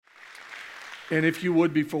And if you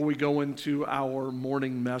would, before we go into our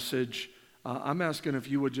morning message, I'm asking if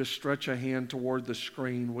you would just stretch a hand toward the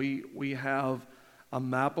screen. We have a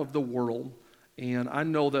map of the world, and I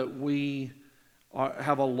know that we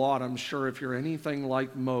have a lot. I'm sure if you're anything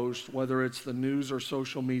like most, whether it's the news or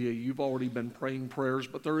social media, you've already been praying prayers,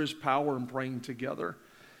 but there is power in praying together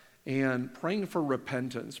and praying for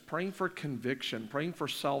repentance, praying for conviction, praying for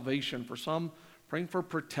salvation, for some praying for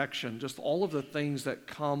protection, just all of the things that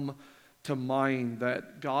come to mind,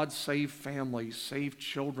 that God save families, save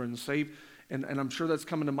children, and I'm sure that's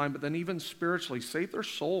coming to mind, but then even spiritually, save their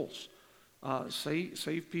souls,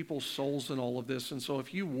 save people's souls in all of this. And so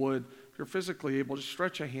if you would, if you're physically able, just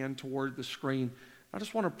stretch a hand toward the screen. I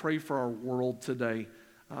just want to pray for our world today.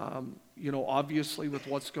 Obviously with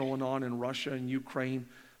what's going on in Russia and Ukraine,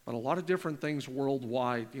 but a lot of different things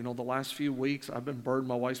worldwide. The last few weeks I've been burdened.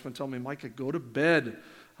 My wife's been telling me, Micah, go to bed.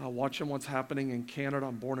 Watching what's happening in Canada.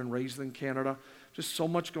 I'm born and raised in Canada. Just so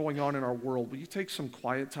much going on in our world. Will you take some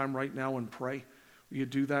quiet time right now and pray? Will you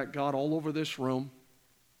do that, God, all over this room?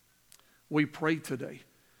 We pray today.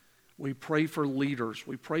 We pray for leaders.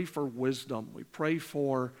 We pray for wisdom. We pray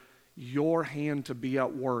for your hand to be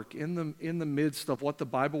at work in the midst of what the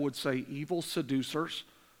Bible would say, evil seducers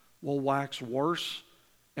will wax worse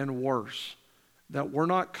and worse. That we're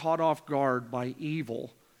not caught off guard by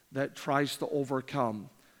evil that tries to overcome.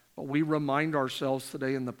 But we remind ourselves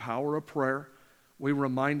today in the power of prayer. We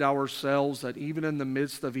remind ourselves that even in the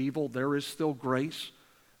midst of evil, there is still grace.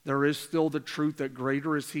 There is still the truth that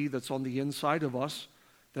greater is He that's on the inside of us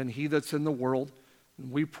than he that's in the world.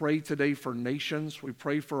 And we pray today for nations. We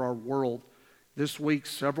pray for our world. This week,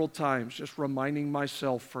 several times, just reminding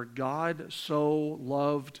myself, for God so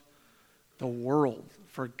loved the world.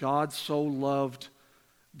 For God so loved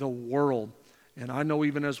the world. And I know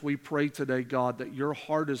even as we pray today, God, that your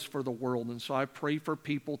heart is for the world. And so I pray for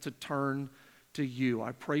people to turn to you.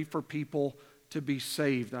 I pray for people to be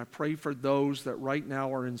saved. I pray for those that right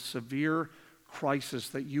now are in severe crisis,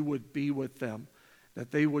 that you would be with them, that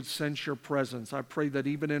they would sense your presence. I pray that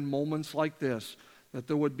even in moments like this, that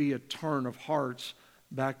there would be a turn of hearts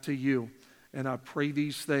back to you. And I pray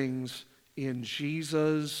these things in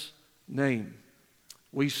Jesus' name.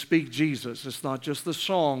 We speak Jesus. It's not just the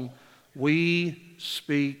song. We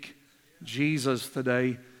speak Jesus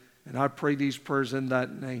today, and I pray these prayers in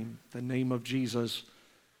that name, the name of Jesus.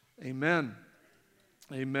 Amen.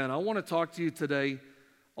 Amen. I want to talk to you today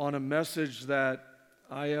on a message that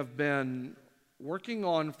I have been working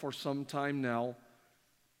on for some time now,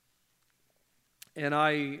 and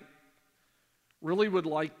I really would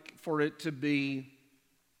like for it to be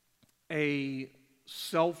a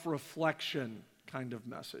self-reflection kind of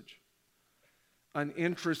message. An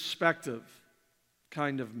introspective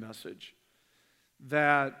kind of message,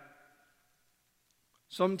 that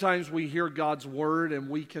sometimes we hear God's word and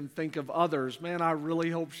we can think of others. Man, I really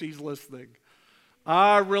hope she's listening.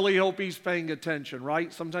 I really hope he's paying attention,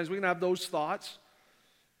 right? Sometimes we can have those thoughts.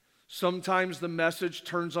 Sometimes the message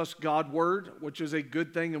turns us Godward, which is a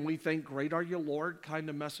good thing, and we think, great are you, Lord, kind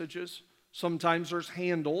of messages. Sometimes there's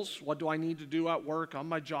handles. What do I need to do at work, on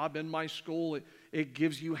my job, in my school? It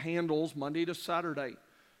gives you handles Monday to Saturday.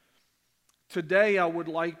 Today, I would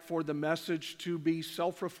like for the message to be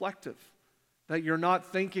self-reflective, that you're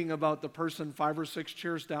not thinking about the person 5 or 6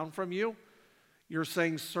 chairs down from you. You're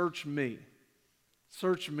saying, search me.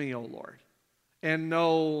 Search me, O Lord, and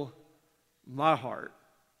know my heart.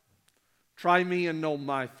 Try me and know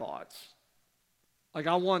my thoughts. Like,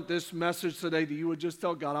 I want this message today that you would just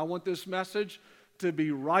tell God, I want this message to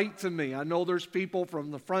be right to me. I know there's people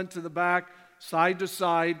from the front to the back, side to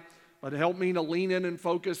side, but help me to lean in and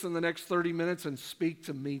focus in the next 30 minutes and speak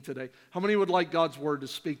to me today. How many would like God's word to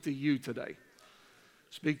speak to you today?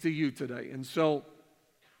 Speak to you today. And so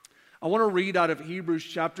I want to read out of Hebrews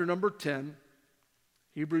chapter number 10.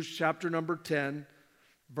 Hebrews chapter number 10,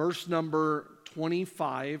 verse number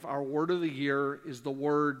 25. Our word of the year is the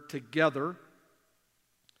word together.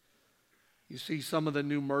 You see some of the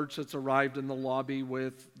new merch that's arrived in the lobby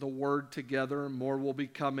with the word together, and more will be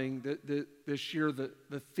coming. This year,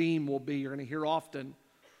 the theme will be, you're going to hear often,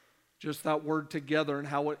 just that word together and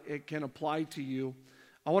how it can apply to you.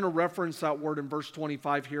 I want to reference that word in verse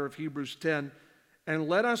 25 here of Hebrews 10. And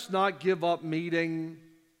let us not give up meeting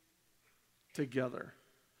together.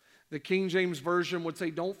 The King James Version would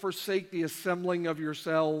say, don't forsake the assembling of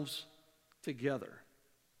yourselves together.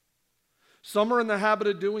 Some are in the habit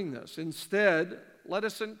of doing this. Instead, let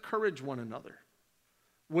us encourage one another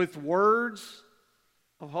with words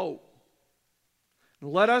of hope.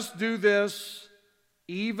 And let us do this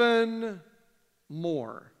even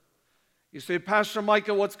more You say, Pastor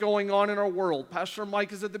Micah, what's going on in our world? Pastor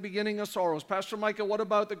Micah is at the beginning of sorrows. Pastor Micah, what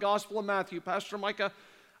about the Gospel of Matthew? Pastor Micah,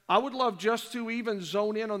 I would love just to even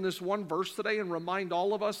zone in on this one verse today and remind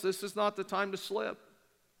all of us this is not the time to slip.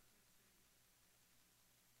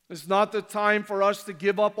 It's not the time for us to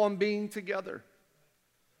give up on being together.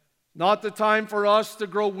 Not the time for us to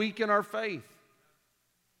grow weak in our faith.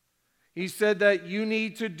 He said that you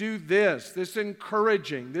need to do this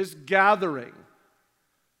encouraging, this gathering,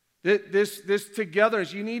 this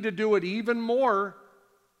togetherness. You need to do it even more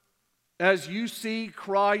as you see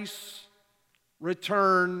Christ's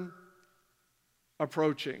return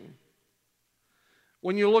approaching.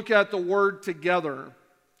 When you look at the word together,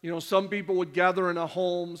 some people would gather in a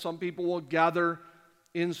home, some people will gather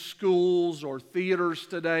in schools or theaters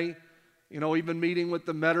today. Even meeting with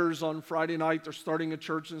the Metters on Friday night. They're starting a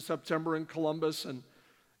church in September in Columbus, and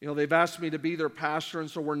they've asked me to be their pastor, and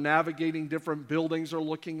so we're navigating different buildings they're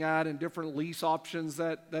looking at and different lease options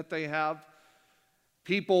that they have.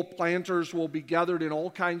 People, planters will be gathered in all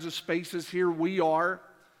kinds of spaces. Here we are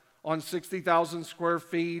on 60,000 square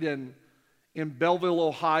feet in Belleville,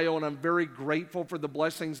 Ohio, and I'm very grateful for the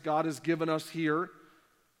blessings God has given us here.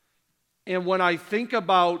 And when I think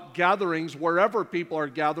about gatherings, wherever people are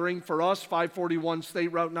gathering, for us, 541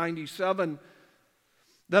 State Route 97,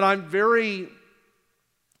 that I'm very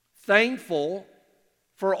thankful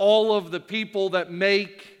for all of the people that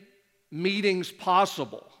make meetings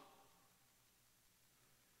possible.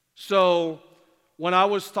 So when I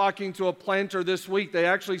was talking to a planter this week, they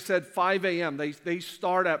actually said 5 a.m. They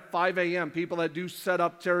start at 5 a.m., people that do set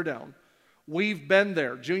up, tear down. We've been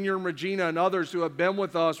there. Junior and Regina and others who have been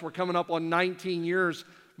with us, we're coming up on 19 years,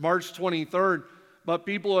 March 23rd. But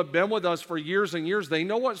people who have been with us for years and years, they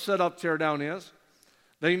know what set up, tear down is.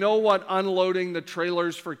 They know what unloading the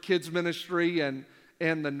trailers for kids ministry and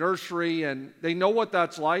the nursery, and they know what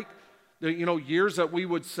that's like. Years that we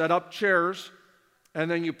would set up chairs,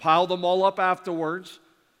 and then you pile them all up afterwards.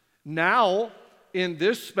 Now, in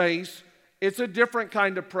this space, it's a different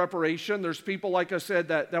kind of preparation. There's people, like I said,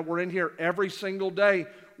 that were in here every single day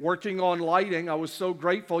working on lighting. I was so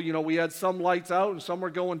grateful. We had some lights out and some were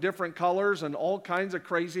going different colors and all kinds of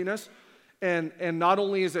craziness. And not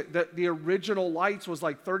only is it that the original lights was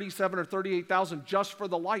like 37 or 38,000 just for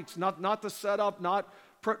the lights, not the setup,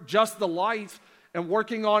 just the lights, and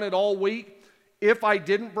working on it all week. If I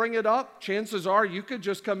didn't bring it up, chances are you could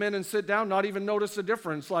just come in and sit down, not even notice the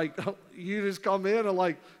difference. Like, you just come in and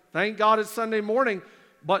like, thank God it's Sunday morning,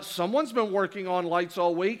 but someone's been working on lights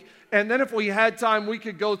all week. And then if we had time, we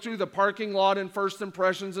could go through the parking lot and first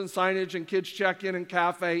impressions and signage and kids check-in and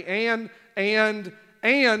cafe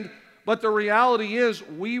but the reality is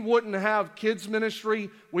we wouldn't have kids ministry,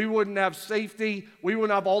 we wouldn't have safety, we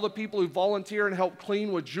wouldn't have all the people who volunteer and help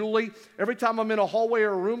clean with Julie. Every time I'm in a hallway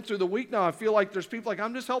or a room through the week now, I feel like there's people like,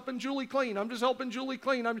 I'm just helping Julie clean,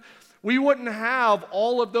 We wouldn't have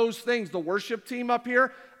all of those things. The worship team up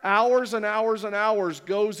here, hours and hours and hours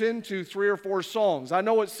goes into 3 or 4 songs. I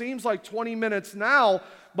know it seems like 20 minutes now,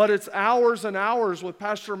 but it's hours and hours with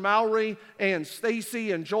Pastor Mowry and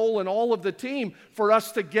Stacy and Joel and all of the team for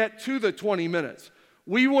us to get to the 20 minutes.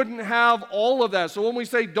 We wouldn't have all of that. So when we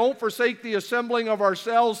say don't forsake the assembling of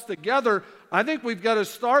ourselves together, I think we've got to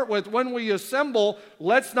start with when we assemble,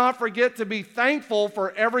 let's not forget to be thankful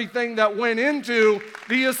for everything that went into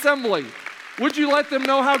the assembly. Would you let them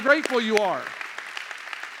know how grateful you are?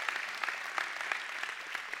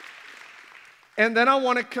 And then I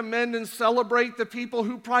want to commend and celebrate the people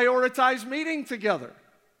who prioritize meeting together.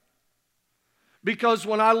 Because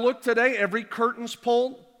when I look today, every curtain's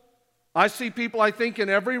pulled. I see people, I think, in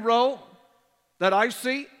every row that I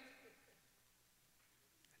see.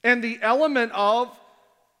 And the element of,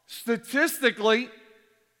 statistically,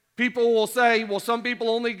 people will say, well, some people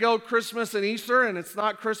only go Christmas and Easter, and it's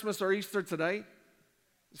not Christmas or Easter today.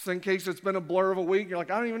 Just in case it's been a blur of a week, you're like,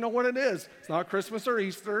 I don't even know what it is. It's not Christmas or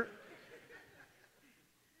Easter.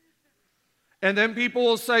 And then people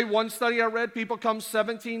will say, one study I read, people come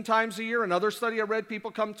 17 times a year. Another study I read,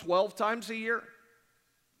 people come 12 times a year.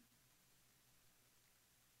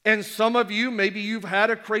 And some of you, maybe you've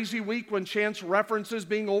had a crazy week when chance references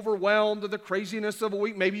being overwhelmed with the craziness of a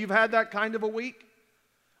week. Maybe you've had that kind of a week,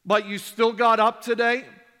 but you still got up today.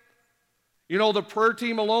 The prayer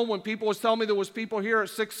team alone, when people was telling me there was people here at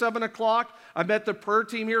 6, 7 o'clock, I met the prayer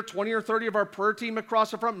team here, 20 or 30 of our prayer team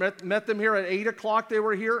across the front, met them here at 8 o'clock. They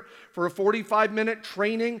were here for a 45-minute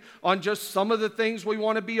training on just some of the things we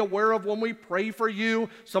want to be aware of when we pray for you,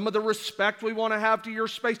 some of the respect we want to have to your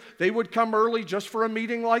space. They would come early just for a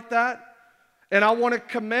meeting like that. And I want to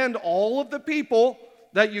commend all of the people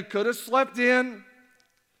that you could have slept in,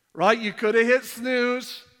 right? You could have hit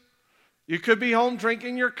snooze. You could be home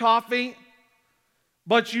drinking your coffee,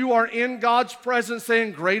 but you are in God's presence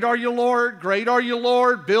saying, great are you, Lord, great are you,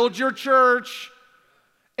 Lord, build your church.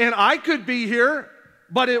 And I could be here,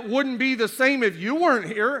 but it wouldn't be the same if you weren't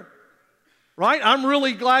here, right? I'm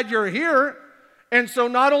really glad you're here. And so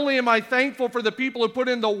not only am I thankful for the people who put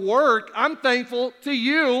in the work, I'm thankful to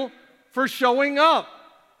you for showing up.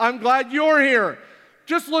 I'm glad you're here.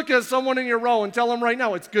 Just look at someone in your row and tell them right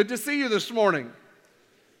now, it's good to see you this morning.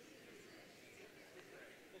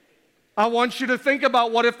 I want you to think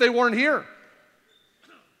about what if they weren't here?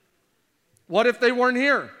 What if they weren't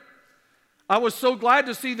here? I was so glad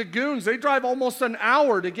to see the goons. They drive almost an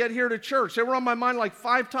hour to get here to church. They were on my mind like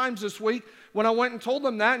 5 times this week when I went and told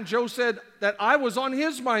them that, and Joe said that I was on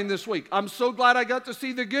his mind this week. I'm so glad I got to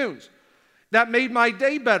see the goons. That made my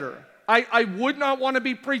day better. I would not want to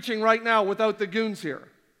be preaching right now without the goons here,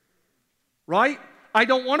 right? I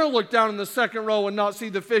don't want to look down in the second row and not see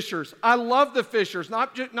the Fishers. I love the Fishers,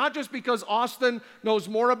 not just because Austin knows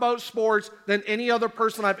more about sports than any other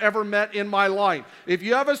person I've ever met in my life. If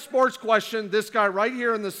you have a sports question, this guy right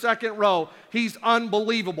here in the second row, he's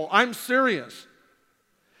unbelievable. I'm serious.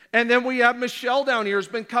 And then we have Michelle down here, who's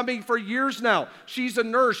been coming for years now. She's a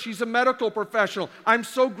nurse. She's a medical professional. I'm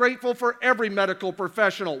so grateful for every medical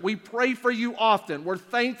professional. We pray for you often. We're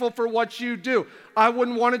thankful for what you do. I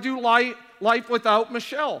wouldn't want to do life without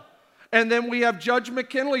Michelle. And then we have Judge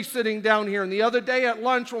McKinley sitting down here. And the other day at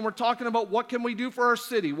lunch when we're talking about what can we do for our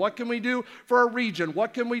city, what can we do for our region,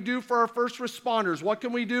 what can we do for our first responders, what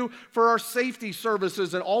can we do for our safety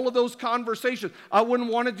services, and all of those conversations, I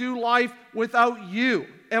wouldn't want to do life without you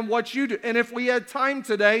and what you do. And if we had time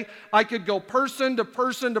today, I could go person to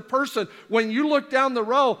person to person. When you look down the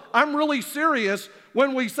row, I'm really serious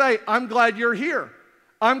when we say, I'm glad you're here.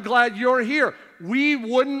 I'm glad you're here. We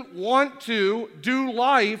wouldn't want to do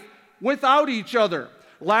life without each other.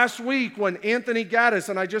 Last week when Anthony Gaddis,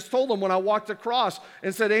 and I just told him when I walked across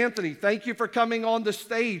and said, Anthony, thank you for coming on the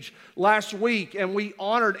stage last week. And we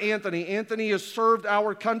honored Anthony. Anthony has served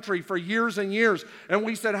our country for years and years. And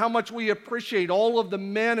we said how much we appreciate all of the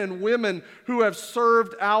men and women who have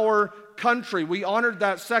served our country. We honored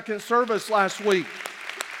that second service last week.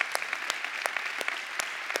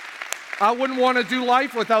 I wouldn't want to do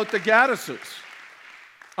life without the Gaddises.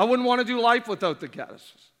 I wouldn't want to do life without the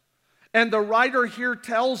Gaddises. And the writer here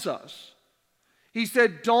tells us, he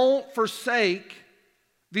said, don't forsake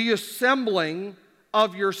the assembling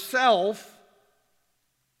of yourself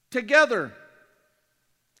together.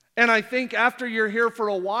 And I think after you're here for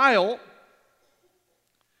a while,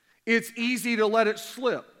 it's easy to let it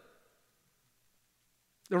slip.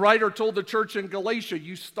 The writer told the church in Galatia,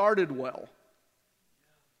 you started well.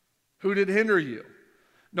 Who did hinder you?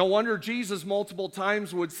 No wonder Jesus multiple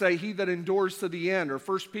times would say, he that endures to the end, or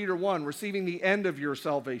 1 Peter 1, receiving the end of your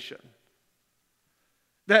salvation.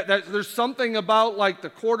 That there's something about like the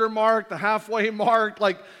quarter mark, the halfway mark,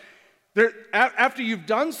 like after you've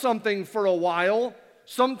done something for a while,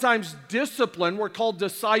 sometimes discipline, we're called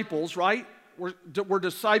disciples, right? We're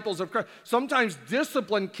disciples of Christ. Sometimes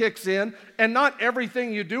discipline kicks in, and not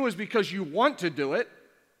everything you do is because you want to do it.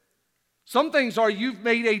 Some things are you've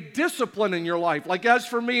made a discipline in your life, like as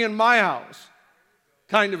for me in my house,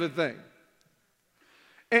 kind of a thing.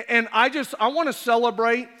 And I want to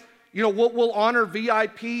celebrate, we'll honor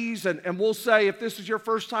VIPs and we'll say if this is your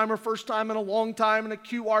first time in a long time, and a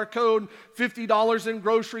QR code, $50 in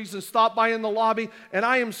groceries, and stop by in the lobby. And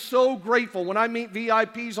I am so grateful when I meet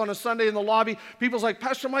VIPs on a Sunday in the lobby. People's like,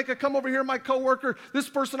 Pastor Micah, come over here, my coworker, this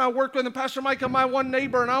person I work with, and Pastor Micah, my one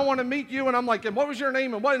neighbor, and I want to meet you. And I'm like, and what was your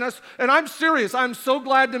name? And I'm serious. I'm so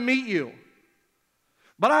glad to meet you.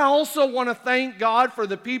 But I also want to thank God for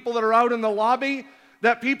the people that are out in the lobby.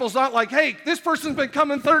 That people's not like, hey, this person's been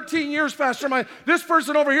coming 13 years, Pastor Mike. This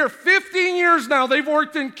person over here, 15 years now, they've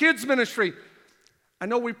worked in kids ministry. I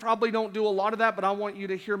know we probably don't do a lot of that, but I want you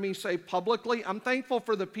to hear me say publicly, I'm thankful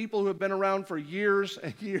for the people who have been around for years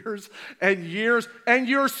and years and years, and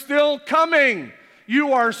you're still coming.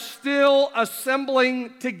 You are still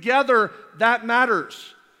assembling together. That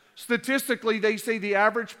matters. Statistically, they say the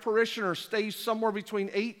average parishioner stays somewhere between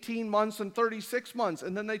 18 months and 36 months,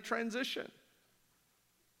 and then they transition.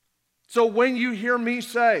 So when you hear me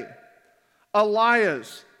say,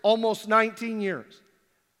 Elias, almost 19 years.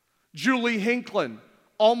 Julie Hinkland,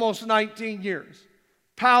 almost 19 years.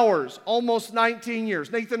 Powers, almost 19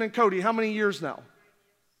 years. Nathan and Cody, how many years now?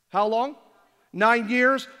 How long? 9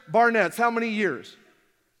 years. Barnett's, how many years?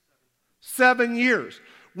 7 years.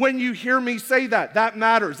 When you hear me say that, that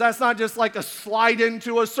matters. That's not just like a slide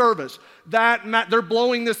into a service. They're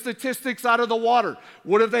blowing the statistics out of the water.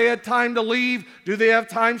 What if they had time to leave? Do they have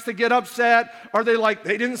times to get upset? Are they like,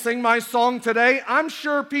 they didn't sing my song today? I'm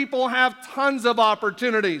sure people have tons of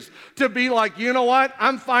opportunities to be like, you know what?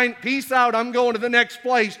 I'm fine. Peace out. I'm going to the next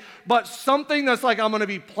place. But something that's like, I'm going to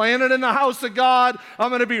be planted in the house of God. I'm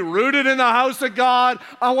going to be rooted in the house of God.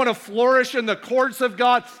 I want to flourish in the courts of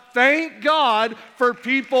God. Thank God for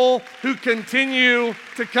people who continue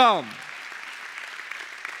to come.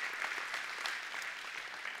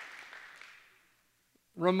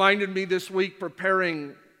 Reminded me this week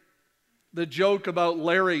preparing the joke about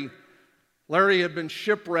Larry. Larry had been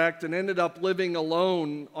shipwrecked and ended up living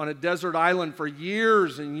alone on a desert island for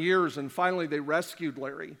years and years, and finally they rescued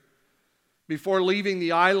Larry. Before leaving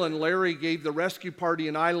the island, Larry gave the rescue party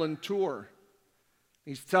an island tour.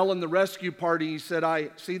 He's telling the rescue party, he said, I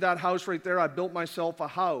see that house right there? I built myself a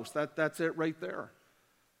house. That's it right there.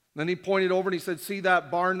 Then he pointed over and he said, see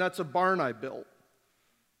that barn? That's a barn I built.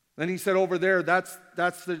 Then he said, over there, that's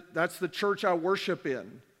the church I worship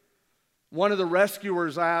in. One of the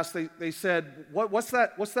rescuers asked, they said, what's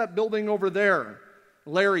that building over there?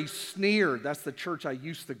 Larry sneered, that's the church I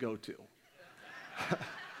used to go to.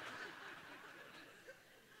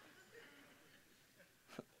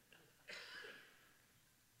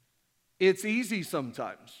 It's easy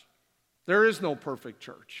sometimes. There is no perfect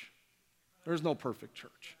church. There's no perfect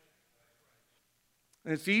church.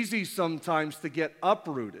 And it's easy sometimes to get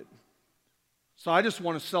uprooted. So I just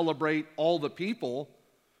want to celebrate all the people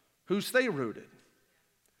who stay rooted.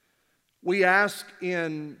 We ask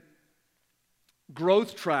in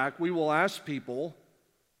Growth Track, we will ask people,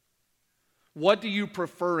 what do you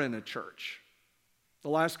prefer in a church? The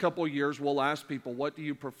last couple of years, we'll ask people, what do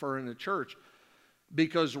you prefer in a church?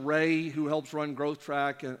 Because Ray, who helps run Growth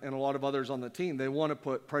Track, and a lot of others on the team, they want to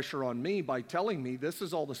put pressure on me by telling me this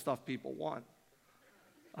is all the stuff people want.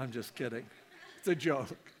 I'm just kidding. It's a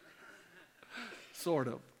joke. Sort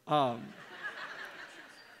of.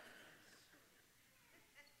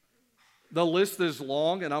 The list is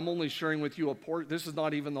long, and I'm only sharing with you a portion. This is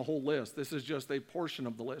not even the whole list. This is just a portion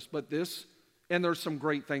of the list. But this, and there's some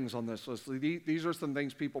great things on this list. These are some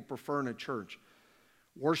things people prefer in a church.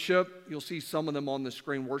 Worship, you'll see some of them on the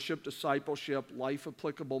screen. Worship, discipleship,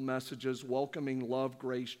 life-applicable messages, welcoming love,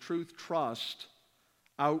 grace, truth, trust,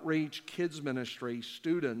 outreach, kids ministry,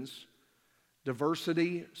 students,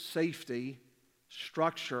 diversity, safety,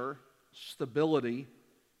 structure, stability,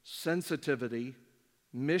 sensitivity,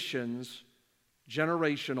 missions,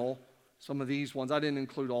 generational. Some of these ones, I didn't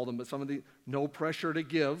include all of them, but some of the no pressure to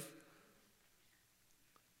give,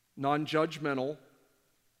 non-judgmental,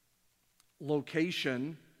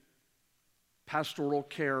 location, pastoral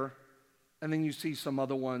care, and then you see some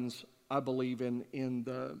other ones, I believe, in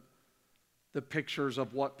the pictures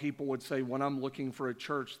of what people would say when I'm looking for a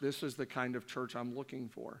church. This is the kind of church I'm looking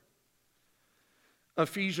for.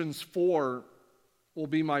 Ephesians 4 will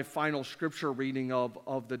be my final scripture reading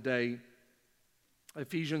of the day.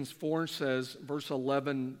 Ephesians 4 says, verse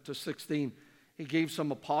 11 to 16, he gave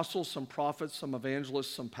some apostles, some prophets, some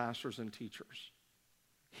evangelists, some pastors and teachers.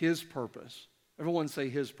 His purpose. Everyone say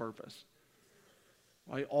his purpose.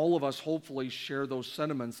 Right? All of us hopefully share those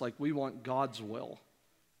sentiments, like we want God's will,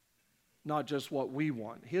 not just what we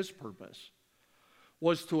want. His purpose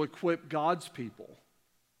was to equip God's people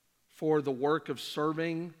for the work of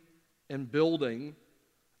serving and building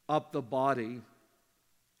up the body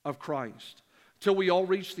of Christ, till we all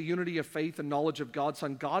reach the unity of faith and knowledge of God's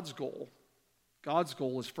Son. God's goal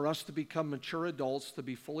is for us to become mature adults, to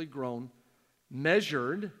be fully grown,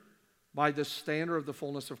 measured by the standard of the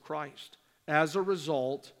fullness of Christ. As a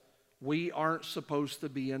result, we aren't supposed to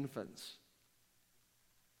be infants.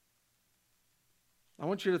 I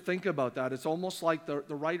want you to think about that. It's almost like the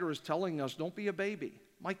writer is telling us, don't be a baby.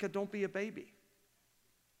 Micah, don't be a baby.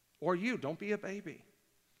 Or you, don't be a baby.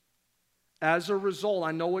 As a result,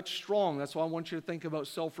 I know it's strong. That's why I want you to think about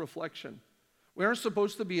self-reflection. We aren't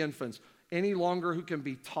supposed to be infants any longer who can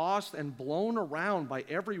be tossed and blown around by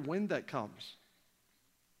every wind that comes.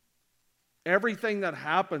 Everything that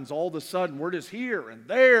happens, all of a sudden, we're just here and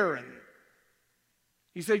there. And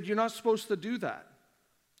he said, you're not supposed to do that.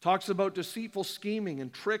 Talks about deceitful scheming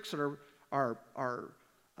and tricks that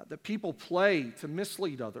that people play to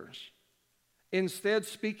mislead others. Instead,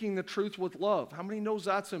 speaking the truth with love. How many knows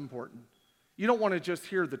that's important? You don't want to just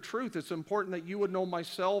hear the truth. It's important that you would know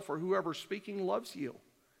myself or whoever speaking loves you.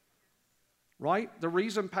 Right? The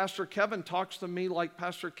reason Pastor Kevin talks to me like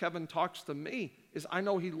Pastor Kevin talks to me is I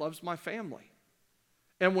know he loves my family.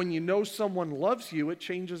 And when you know someone loves you, it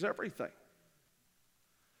changes everything.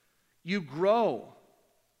 You grow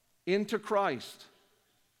into Christ,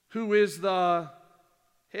 who is the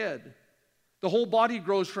head. The whole body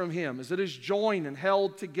grows from him as it is joined and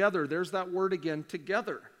held together. There's that word again,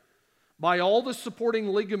 together. By all the supporting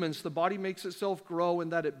ligaments, the body makes itself grow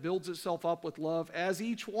and that it builds itself up with love as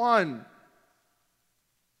each one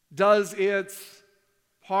does its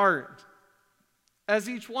part. As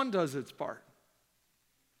each one does its part.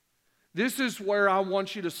 This is where I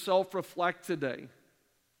want you to self-reflect today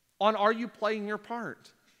on, are you playing your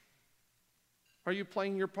part? Are you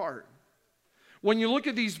playing your part? When you look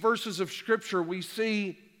at these verses of Scripture, we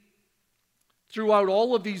see throughout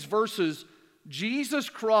all of these verses, Jesus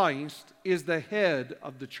Christ is the head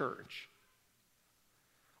of the church.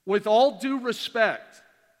 With all due respect,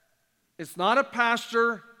 it's not a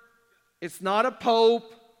pastor, it's not a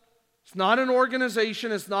pope, it's not an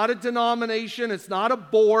organization, it's not a denomination, it's not a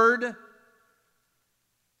board,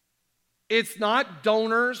 it's not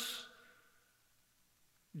donors.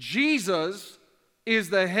 Jesus is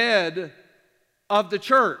the head of the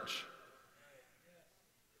church.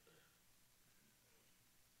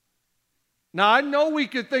 Now, I know we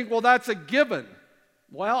could think, well, that's a given.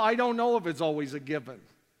 Well, I don't know if it's always a given.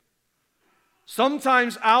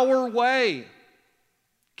 Sometimes our way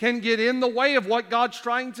can get in the way of what God's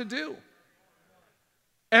trying to do.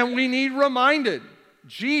 And we need reminded,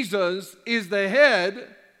 Jesus is the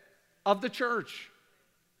head of the church.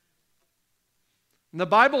 And the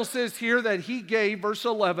Bible says here that he gave, verse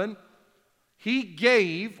 11, he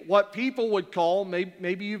gave what people would call,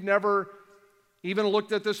 maybe you've never even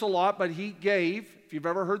looked at this a lot, but he gave, if you've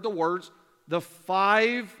ever heard the words, the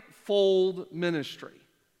fivefold ministry.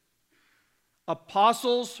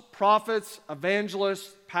 Apostles, prophets,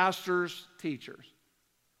 evangelists, pastors, teachers.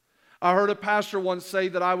 I heard a pastor once say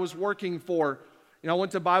that I was working for, I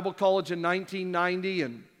went to Bible college in 1990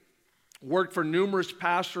 and worked for numerous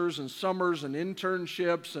pastors and summers and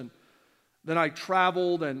internships, and then I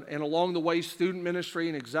traveled and along the way student ministry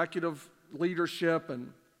and executive leadership.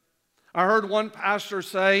 And I heard one pastor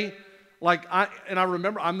say, I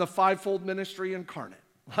remember I'm the fivefold ministry incarnate.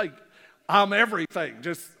 I'm everything.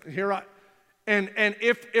 And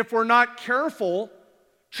if we're not careful,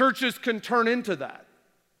 churches can turn into that.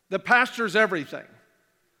 The pastor's everything.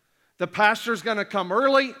 The pastor's going to come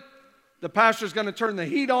early. The pastor's going to turn the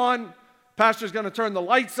heat on. Pastor's going to turn the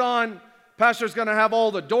lights on. Pastor's going to have all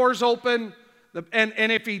the doors open.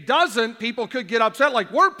 And if he doesn't, people could get upset,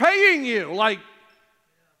 we're paying you.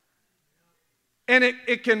 And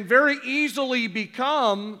it can very easily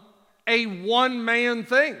become a one-man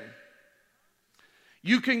thing.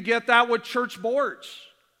 You can get that with church boards,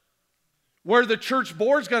 where the church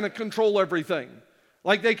board's going to control everything.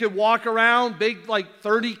 They could walk around, big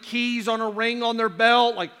 30 keys on a ring on their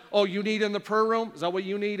belt, oh, you need in the prayer room? Is that what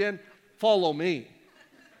you need in? Follow me.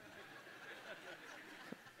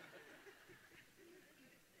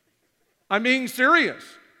 I'm being serious.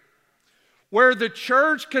 Where the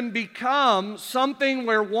church can become something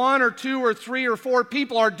where one or two or three or four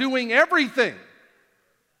people are doing everything.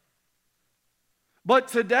 But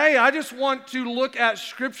today, I just want to look at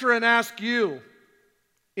Scripture and ask you,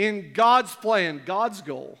 in God's plan, God's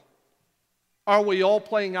goal, are we all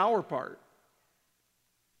playing our part?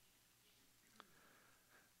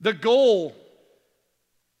 The goal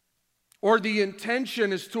or the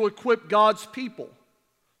intention is to equip God's people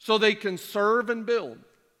so they can serve and build.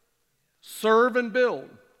 Serve and build.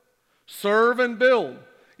 Serve and build.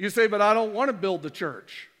 You say, but I don't want to build the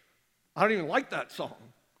church. I don't even like that song.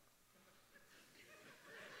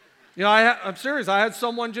 I'm serious. I had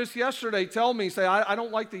someone just yesterday tell me, I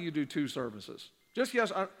don't like that you do 2 services.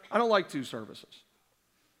 I don't like 2 services.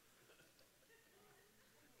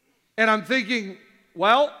 And I'm thinking,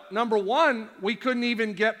 well, number one, we couldn't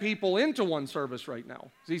even get people into one service right now.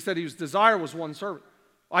 He said his desire was one service.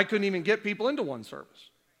 I couldn't even get people into one service.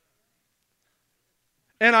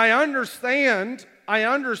 And I understand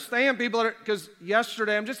people because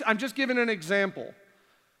yesterday, I'm just giving an example.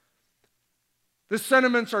 The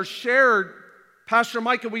sentiments are shared, Pastor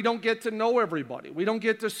Micah, we don't get to know everybody. We don't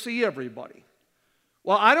get to see everybody.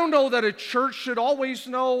 Well, I don't know that a church should always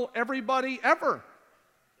know everybody ever.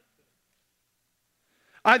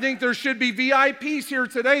 I think there should be VIPs here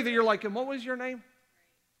today that you're like, and what was your name?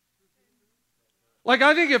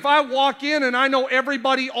 I think if I walk in and I know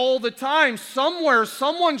everybody all the time, somewhere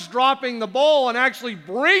someone's dropping the ball and actually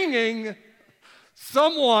bringing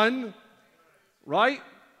someone, right?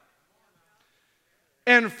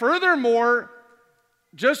 And furthermore,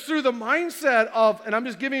 just through the mindset of, and I'm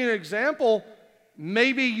just giving you an example,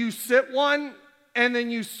 maybe you sit one and then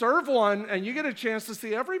you serve one and you get a chance to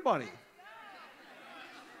see everybody.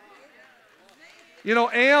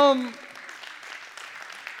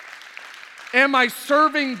 Am I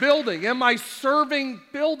serving building? Am I serving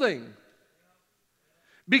building?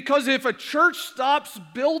 Because if a church stops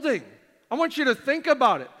building, I want you to think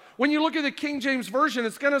about it. When you look at the King James Version,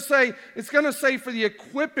 it's going to say for the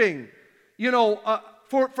equipping,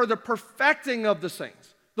 for the perfecting of the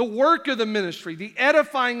saints, the work of the ministry, the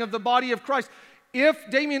edifying of the body of Christ.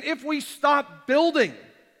 If we stop building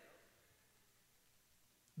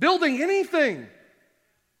anything,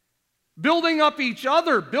 building up each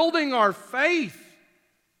other, building our faith,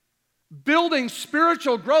 building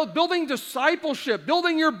spiritual growth, building discipleship,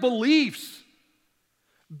 building your beliefs,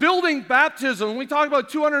 building baptism. We talked about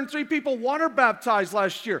 203 people water baptized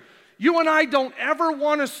last year. You and I don't ever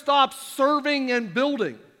want to stop serving and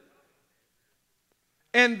building.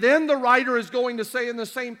 And then the writer is going to say in the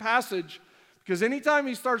same passage, because anytime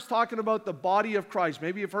he starts talking about the body of Christ,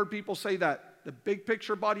 maybe you've heard people say that, the big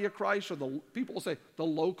picture body of Christ, or people will say the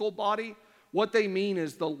local body. What they mean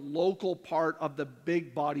is the local part of the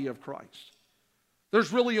big body of Christ.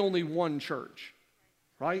 There's really only one church,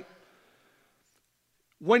 right?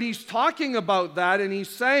 When he's talking about that and he's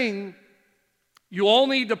saying you all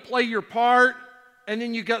need to play your part, and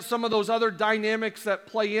then you got some of those other dynamics that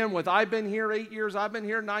play in with I've been here 8 years, I've been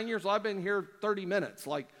here 9 years, well, I've been here 30 minutes.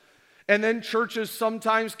 And then churches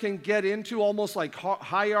sometimes can get into almost like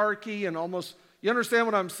hierarchy and almost, you understand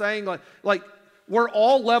what I'm saying? Like we're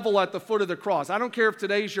all level at the foot of the cross. I don't care if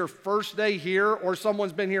today's your first day here or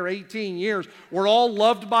someone's been here 18 years. We're all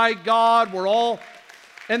loved by God.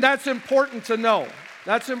 And that's important to know.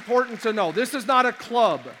 That's important to know. This is not a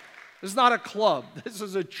club. This is not a club. This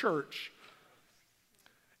is a church.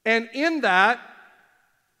 And in that,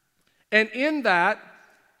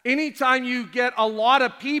 anytime you get a lot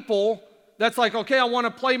of people that's like, okay, I want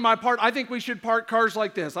to play my part. I think we should park cars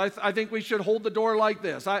like this. I think we should hold the door like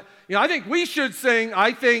this. I think we should sing.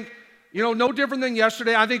 I think, no different than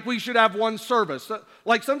yesterday. I think we should have one service.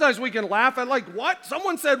 Like sometimes we can laugh at like, what?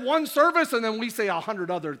 Someone said one service and then we say 100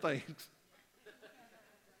 other things.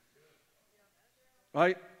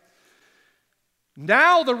 Right?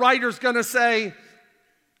 Now the writer's going to say,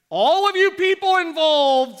 all of you people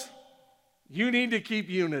involved, you need to keep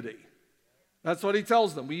unity. That's what he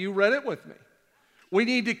tells them. You read it with me. We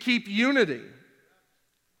need to keep unity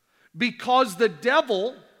because the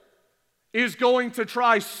devil is going to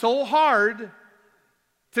try so hard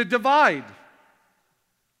to divide.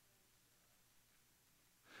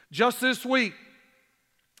 Just this week,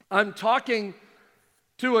 I'm talking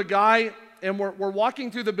to a guy, and we're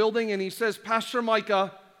walking through the building, and he says, Pastor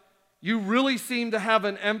Micah, you really seem to have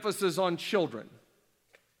an emphasis on children.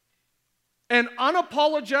 And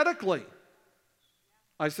unapologetically,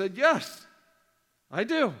 I said, yes, I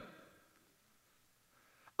do.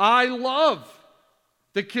 I love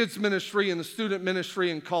the kids ministry and the student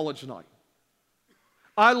ministry and college night.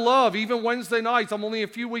 I love, even Wednesday nights, I'm only a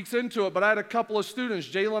few weeks into it, but I had a couple of students,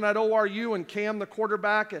 Jalen at ORU and Cam, the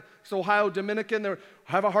quarterback at Ohio Dominican. They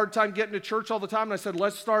have a hard time getting to church all the time. And I said,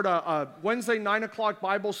 let's start a Wednesday 9 o'clock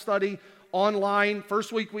Bible study online.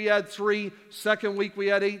 First week we had 3. Second week we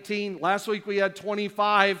had 18. Last week we had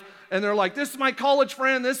 25. And they're like, this is my college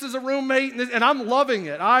friend. This is a roommate. And I'm loving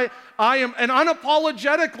it. I am, and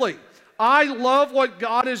unapologetically, I love what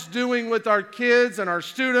God is doing with our kids and our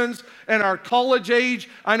students and our college age.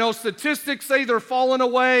 I know statistics say they're falling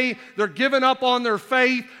away, they're giving up on their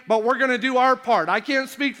faith, but we're going to do our part. I can't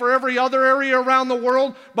speak for every other area around the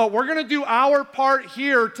world, but we're going to do our part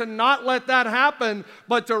here to not let that happen,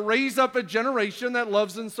 but to raise up a generation that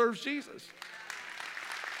loves and serves Jesus.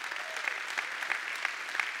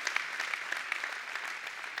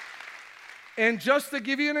 And just to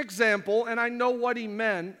give you an example, and I know what he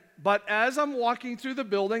meant, but as I'm walking through the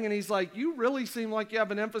building, and he's like, you really seem like you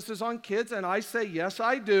have an emphasis on kids. And I say, yes,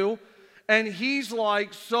 I do. And he's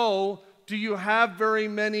like, so do you have very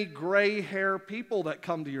many gray hair people that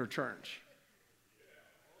come to your church?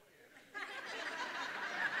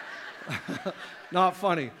 Not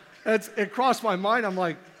funny. It crossed my mind. I'm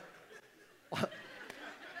like, what?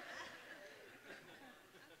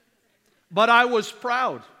 But I was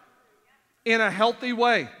proud in a healthy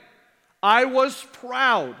way. I was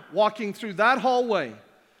proud walking through that hallway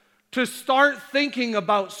to start thinking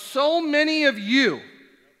about so many of you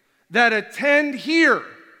that attend here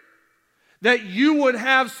that you would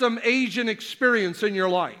have some Asian experience in your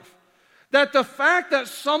life. That the fact that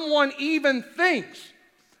someone even thinks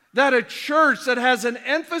that a church that has an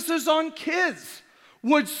emphasis on kids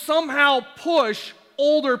would somehow push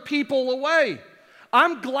older people away.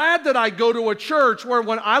 I'm glad that I go to a church where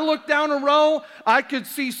when I look down a row, I could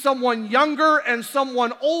see someone younger and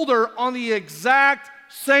someone older on the exact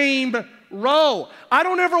same row. I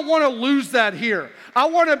don't ever want to lose that here. I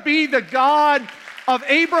want to be the God of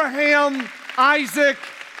Abraham, Isaac,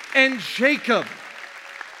 and Jacob.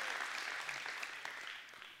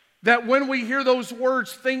 That when we hear those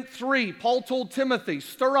words, think 3. Paul told Timothy,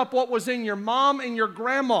 stir up what was in your mom and your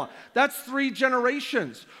grandma. That's 3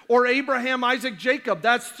 generations. Or Abraham, Isaac, Jacob.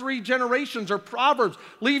 That's 3 generations. Or Proverbs,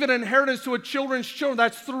 leave an inheritance to a children's children.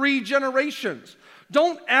 That's 3 generations.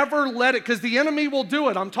 Don't ever let it, because the enemy will do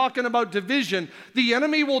it. I'm talking about division. The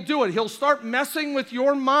enemy will do it. He'll start messing with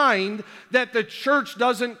your mind that the church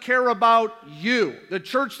doesn't care about you. The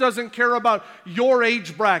church doesn't care about your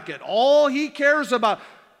age bracket. All he cares about.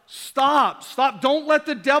 Stop. Don't let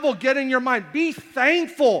the devil get in your mind. Be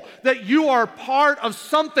thankful that you are part of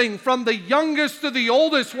something from the youngest to the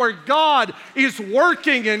oldest where God is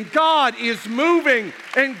working and God is moving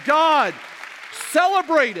and God.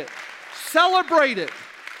 Celebrate it. Celebrate it.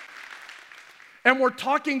 And we're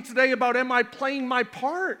talking today about, am I playing my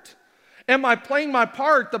part? Am I playing my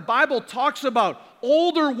part? The Bible talks about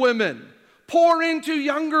older women. Pour into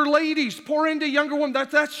younger ladies, pour into younger women.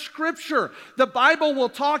 That's scripture. The Bible will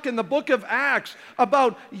talk in the book of Acts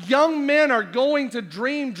about young men are going to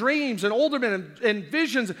dream dreams and older men and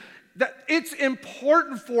visions. That it's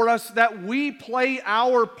important for us that we play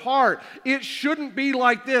our part. It shouldn't be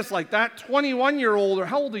like this, like that 21-year-old, or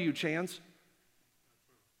how old are you, Chance?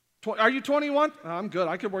 Are you 21? Oh, I'm good.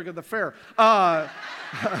 I could work at the fair. I'm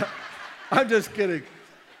just kidding.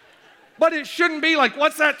 But it shouldn't be like,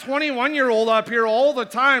 what's that 21-year-old up here all the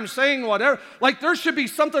time saying whatever? Like, there should be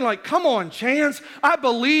something like, come on, Chance. I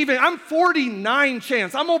believe in, I'm 49,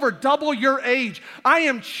 Chance. I'm over double your age. I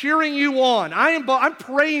am cheering you on. I'm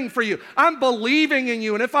praying for you. I'm believing in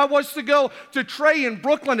you. And if I was to go to Trey in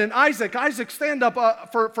Brooklyn and Isaac, stand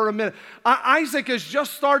up for a minute. Isaac has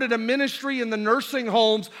just started a ministry in the nursing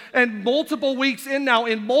homes, and multiple weeks in now,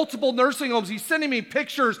 in multiple nursing homes, he's sending me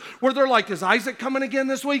pictures where they're like, is Isaac coming again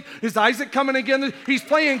this week? Is Isaac coming again? He's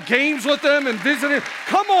playing games with them and visiting.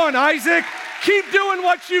 Come on, Isaac. Keep doing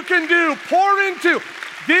what you can do. Pour into.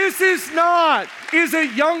 This is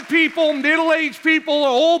it young people, middle-aged people, or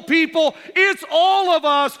old people? It's all of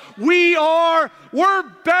us. We're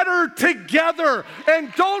better together.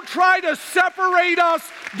 And don't try to separate us.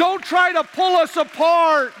 Don't try to pull us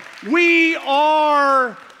apart.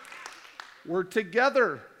 We're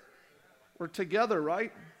together. We're together,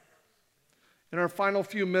 right? In our final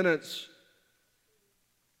few minutes,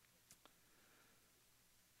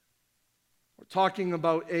 we're talking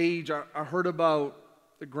about age. I heard about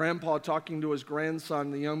the grandpa talking to his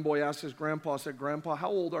grandson. The young boy asked his grandpa, said, Grandpa, how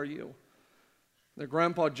old are you? The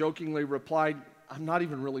grandpa jokingly replied, I'm not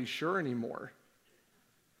even really sure anymore.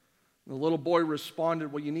 The little boy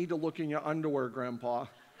responded, well, you need to look in your underwear, Grandpa.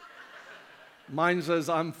 Mine says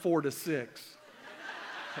I'm 4 to 6.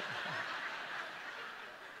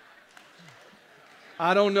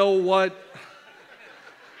 I don't know what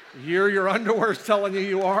year your underwear is telling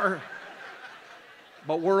you are,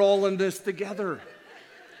 but we're all in this together,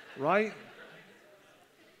 right?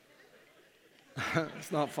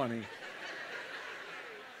 It's not funny.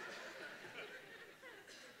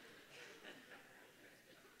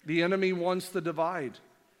 The enemy wants to divide.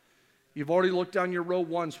 You've already looked down your row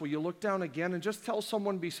once. Will you look down again and just tell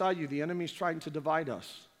someone beside you, the enemy's trying to divide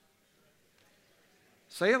us?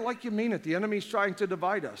 Say it like you mean it. The enemy's trying to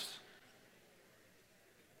divide us.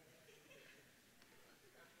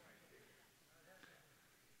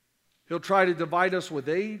 He'll try to divide us with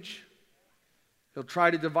age. He'll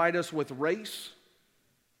try to divide us with race.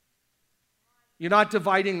 You're not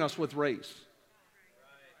dividing us with race.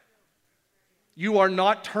 You are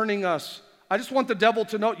not turning us. I just want the devil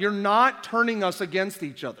to know you're not turning us against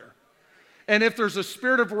each other. And if there's a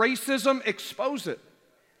spirit of racism, expose it.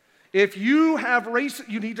 If you have race,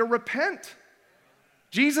 you need to repent.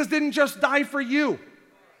 Jesus didn't just die for you.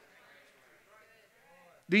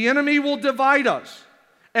 The enemy will divide us.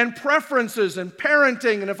 And preferences and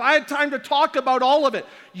parenting. And if I had time to talk about all of it,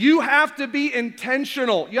 you have to be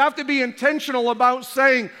intentional. You have to be intentional about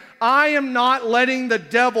saying, I am not letting the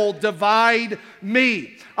devil divide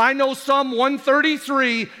me. I know Psalm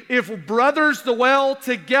 133, if brothers dwell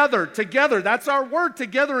together, that's our word,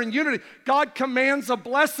 together in unity. God commands a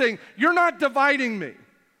blessing. You're not dividing me.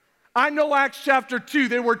 I know Acts chapter 2,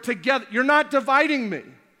 they were together. You're not dividing me.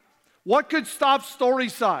 What could stop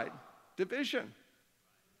Storyside? Division.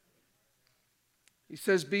 He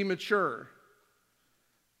says, be mature.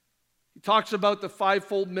 He talks about the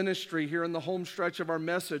fivefold ministry here in the home stretch of our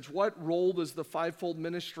message. What role does the fivefold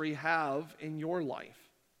ministry have in your life?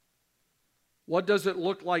 What does it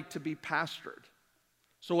look like to be pastored?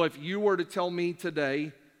 So if you were to tell me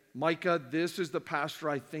today, Micah, this is the pastor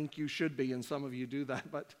I think you should be, and some of you do that,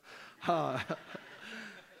 but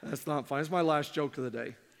that's not fine. It's my last joke of the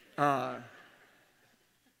day.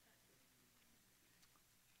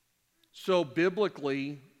 So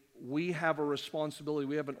biblically, we have a responsibility,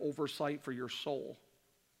 we have an oversight for your soul.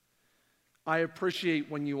 I appreciate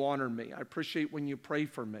when you honor me. I appreciate when you pray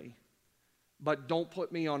for me. But don't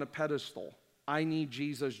put me on a pedestal. I need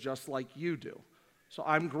Jesus just like you do. So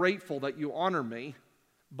I'm grateful that you honor me,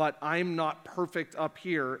 but I'm not perfect up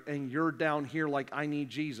here and you're down here like I need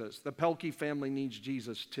Jesus. The Pelkey family needs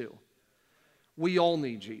Jesus too. We all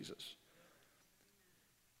need Jesus.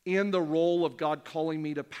 In the role of God calling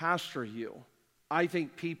me to pastor you, I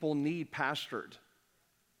think people need pastored.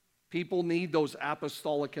 People need those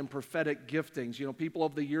apostolic and prophetic giftings. You know, people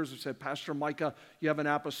over the years have said, Pastor Micah, you have an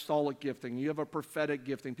apostolic gifting. You have a prophetic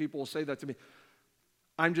gifting. People will say that to me.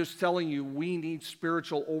 I'm just telling you, we need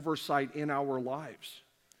spiritual oversight in our lives.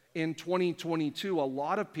 In 2022, a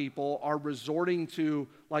lot of people are resorting to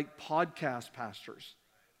like podcast pastors.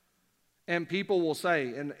 And people will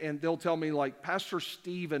say, and they'll tell me like, Pastor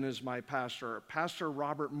Stephen is my pastor, or Pastor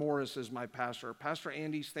Robert Morris is my pastor, or Pastor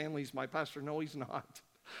Andy Stanley's my pastor. No, he's not.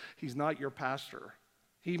 He's not your pastor.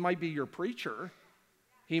 He might be your preacher.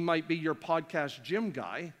 He might be your podcast gym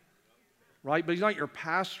guy, right? But he's not your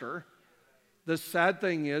pastor. The sad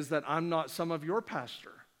thing is that I'm not some of your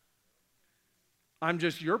pastor. I'm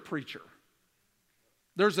just your preacher.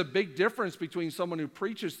 There's a big difference between someone who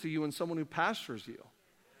preaches to you and someone who pastors you.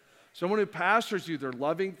 Someone who pastors you, they're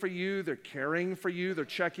loving for you, they're caring for you, they're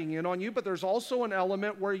checking in on you, but there's also an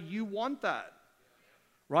element where you want that,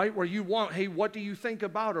 right? Where you want, hey, what do you think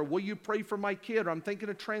about? Or will you pray for my kid? Or I'm thinking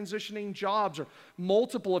of transitioning jobs, or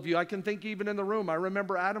multiple of you. I can think even in the room. I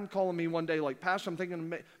remember Adam calling me one day like, Pastor, I'm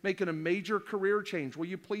thinking of making a major career change. Will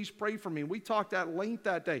you please pray for me? We talked at length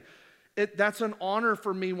that day. That's an honor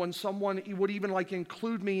for me when someone would even like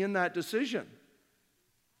include me in that decision.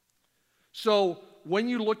 So when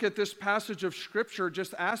you look at this passage of Scripture,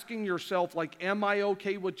 just asking yourself, like, am I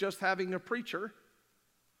okay with just having a preacher?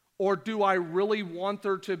 Or do I really want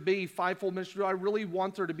there to be fivefold ministry? Do I really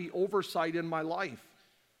want there to be oversight in my life?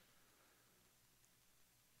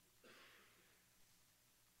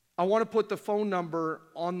 I want to put the phone number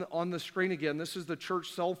on the screen again. This is the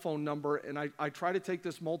church cell phone number, and I try to take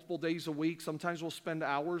this multiple days a week. Sometimes we'll spend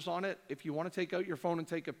hours on it. If you want to take out your phone and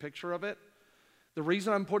take a picture of it. The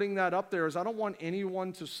reason I'm putting that up there is I don't want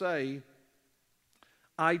anyone to say,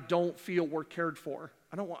 I don't feel we're cared for.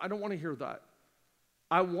 I don't want to hear that.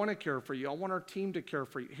 I want to care for you. I want our team to care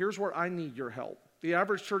for you. Here's where I need your help. The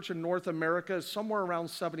average church in North America is somewhere around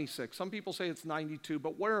 76. Some people say it's 92,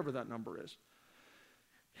 but wherever that number is.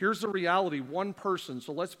 Here's the reality. One person,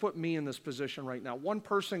 so let's put me in this position right now. One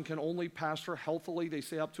person can only pastor healthily, they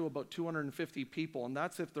say up to about 250 people, and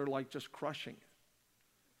that's if they're like just crushing it.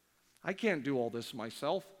 I can't do all this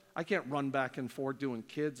myself. I can't run back and forth doing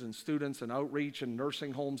kids and students and outreach and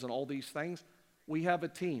nursing homes and all these things. We have a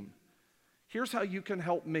team. Here's how you can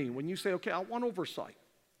help me. When you say, okay, I want oversight.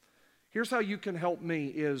 Here's how you can help me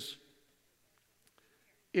is,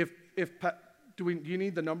 do you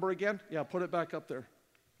need the number again? Yeah, put it back up there.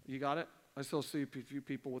 You got it? I still see a few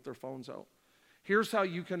people with their phones out. Here's how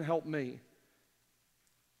you can help me.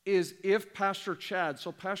 Is if Pastor Chad,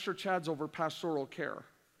 so Pastor Chad's over pastoral care.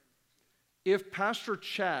 If Pastor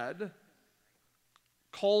Chad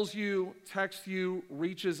calls you, texts you,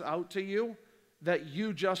 reaches out to you, that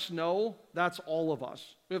you just know that's all of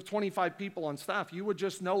us. We have 25 people on staff. You would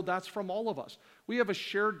just know that's from all of us. We have a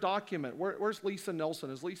shared document. Where's Lisa Nelson?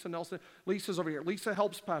 Is Lisa Nelson? Lisa's over here. Lisa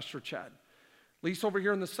helps Pastor Chad. Lisa over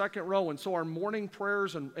here in the second row. And so our morning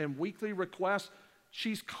prayers and weekly requests,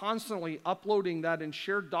 she's constantly uploading that in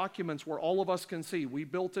shared documents where all of us can see. We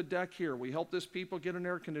built a deck here. We helped this people get an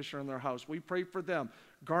air conditioner in their house. We prayed for them.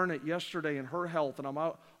 Garnet yesterday and her health. And I'm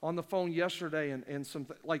out on the phone yesterday and some,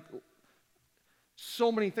 like,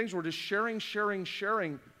 so many things. We're just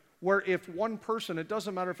sharing. Where if one person, it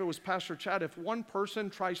doesn't matter if it was Pastor Chad, if one person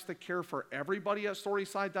tries to care for everybody at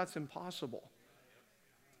Storyside, that's impossible.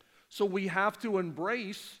 So we have to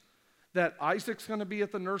embrace that Isaac's going to be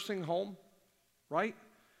at the nursing home. Right?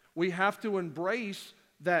 We have to embrace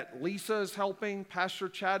that Lisa is helping, Pastor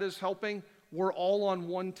Chad is helping. We're all on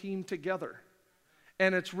one team together.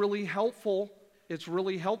 And it's really helpful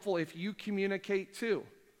if you communicate too.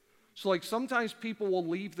 So like sometimes people will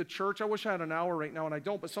leave the church. I wish I had an hour right now and I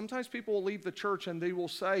don't, but sometimes people will leave the church and they will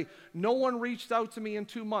say, no one reached out to me in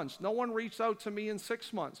 2 months. No one reached out to me in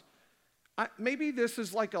 6 months. Maybe this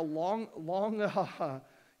is like a long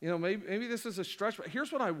maybe this is a stretch, but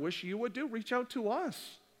here's what I wish you would do. Reach out to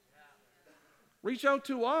us. Reach out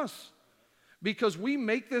to us. Because we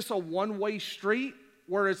make this a one-way street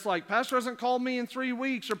where it's like, Pastor hasn't called me in 3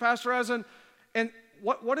 weeks, or Pastor hasn't. And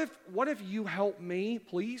what if you help me,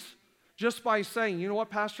 please? Just by saying, you know what,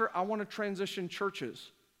 Pastor, I want to transition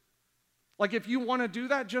churches. Like, if you want to do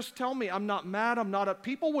that, just tell me. I'm not mad. I'm not up.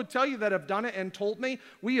 People would tell you that have done it and told me.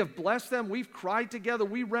 We have blessed them. We've cried together.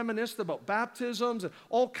 We reminisced about baptisms and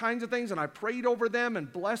all kinds of things, and I prayed over them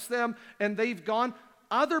and blessed them, and they've gone.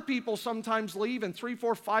 Other people sometimes leave, and 3,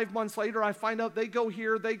 4, 5 months later, I find out they go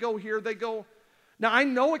here, they go here, they go. Now, I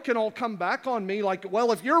know it can all come back on me like,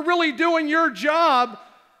 well, if you're really doing your job.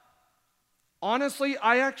 Honestly,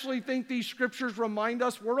 I actually think these scriptures remind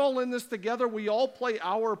us we're all in this together. We all play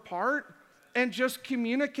our part. And just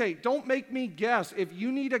communicate. Don't make me guess. If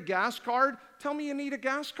you need a gas card, tell me you need a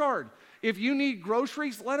gas card. If you need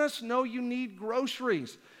groceries, let us know you need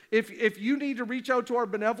groceries. If you need to reach out to our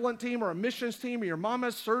benevolent team or a missions team, or your mom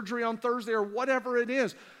has surgery on Thursday, or whatever it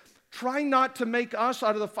is, try not to make us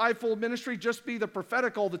out of the fivefold ministry just be the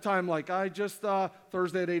prophetic all the time, like I just,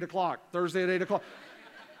 Thursday at 8 o'clock, Thursday at 8 o'clock.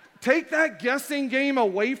 Take that guessing game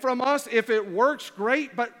away from us. If it works,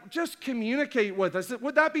 great, but just communicate with us.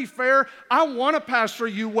 Would that be fair? I want to pastor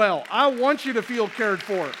you well. I want you to feel cared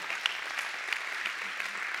for.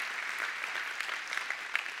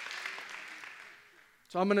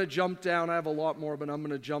 So I'm going to jump down. I have a lot more, but I'm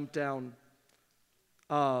going to jump down.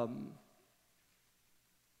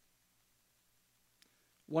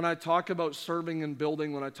 When I talk about serving and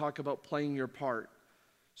building, when I talk about playing your part,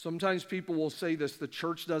 sometimes people will say this, the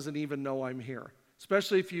church doesn't even know I'm here,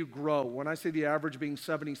 especially if you grow. When I say the average being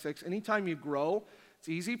 76, anytime you grow, it's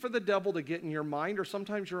easy for the devil to get in your mind or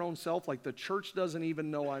sometimes your own self, like the church doesn't even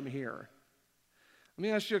know I'm here. Let me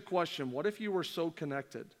ask you a question. What if you were so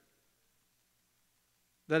connected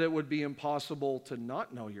that it would be impossible to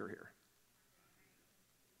not know you're here?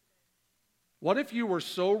 What if you were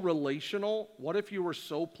so relational? What if you were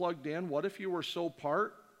so plugged in? What if you were so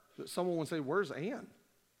part that someone would say, where's Ann?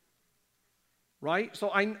 Right? So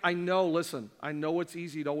I know, listen, I know it's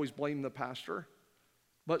easy to always blame the pastor,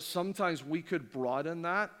 but sometimes we could broaden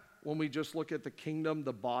that when we just look at the kingdom,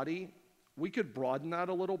 the body. We could broaden that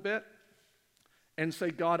a little bit and say,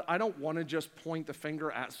 God, I don't want to just point the finger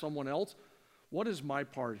at someone else. What is my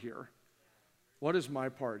part here? What is my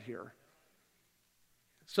part here?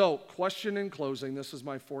 So, question in closing. This is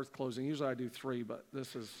my fourth closing. Usually I do 3, but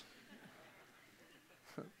this is...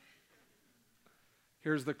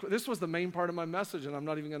 This was the main part of my message, and I'm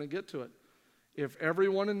not even going to get to it. If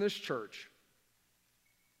everyone in this church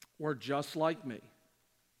were just like me,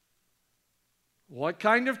 what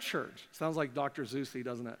kind of church? Sounds like Dr. Zeusy,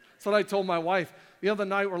 doesn't it? That's what I told my wife. The other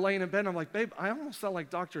night we're laying in bed, and I'm like, babe, I almost sound like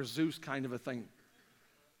Dr. Zeus kind of a thing.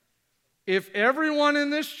 If everyone in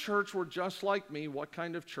this church were just like me, what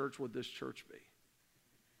kind of church would this church be?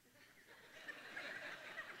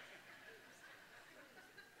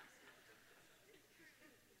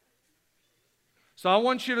 So I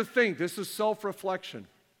want you to think, this is self-reflection.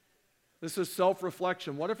 This is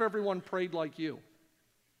self-reflection. What if everyone prayed like you?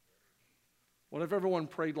 What if everyone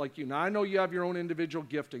prayed like you? Now, I know you have your own individual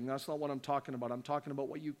gifting. That's not what I'm talking about. I'm talking about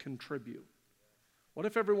what you contribute. What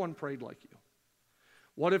if everyone prayed like you?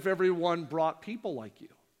 What if everyone brought people like you?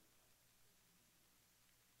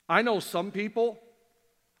 I know some people,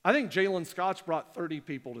 I think Jalen Scott's brought 30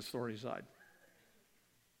 people to Storyside.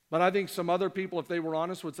 But I think some other people, if they were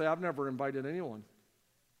honest, would say, I've never invited anyone.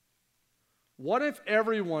 What if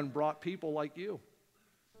everyone brought people like you?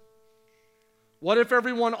 What if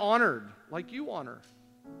everyone honored like you honor?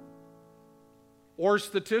 Or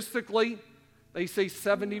statistically, they say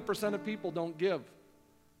 70% of people don't give.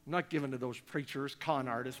 I'm not giving to those preachers, con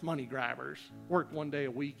artists, money grabbers, work one day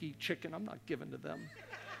a week, eat chicken. I'm not giving to them.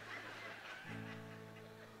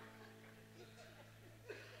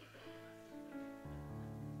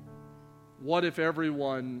 What if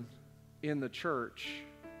everyone in the church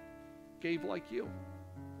gave like you?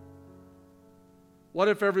 What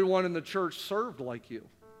if everyone in the church served like you?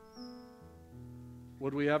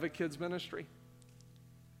 Would we have a kids ministry?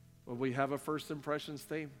 Would we have a first impressions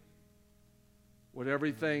team? Would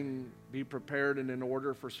everything be prepared and in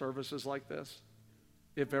order for services like this?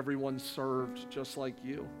 If everyone served just like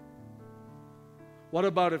you? What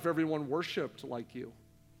about if everyone worshiped like you?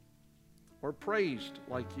 Or praised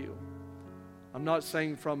like you? I'm not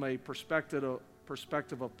saying from a perspective of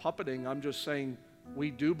puppeting. I'm just saying we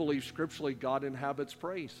do believe scripturally God inhabits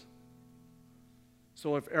praise.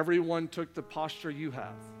 So if everyone took the posture you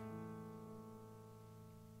have,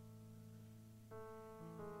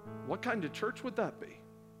 what kind of church would that be?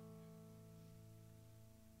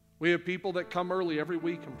 We have people that come early every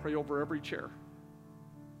week and pray over every chair.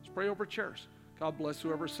 Let's pray over chairs. God bless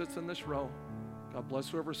whoever sits in this row. God bless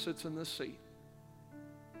whoever sits in this seat.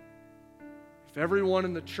 If everyone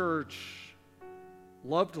in the church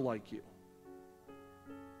loved like you,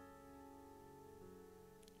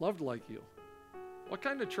 What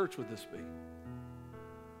kind of church would this be?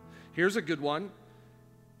 Here's a good one.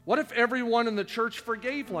 What if everyone in the church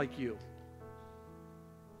forgave like you?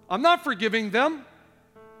 I'm not forgiving them.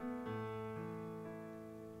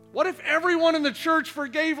 What if everyone in the church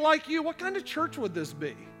forgave like you? What kind of church would this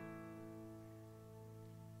be?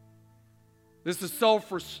 This is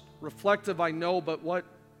self-reflective, I know, but what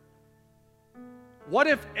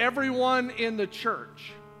if everyone in the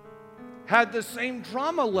church had the same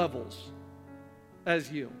drama levels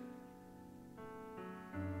as you?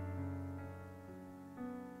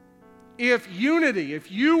 If unity,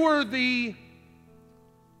 if you were the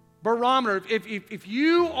barometer, if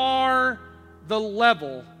you are the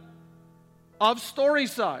level of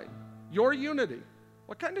Storyside, your unity,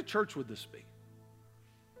 what kind of church would this be?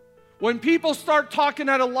 When people start talking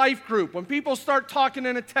at a life group, when people start talking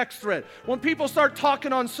in a text thread, when people start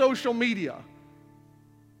talking on social media,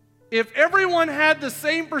 if everyone had the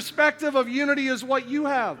same perspective of unity as what you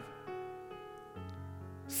have,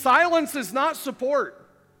 silence is not support.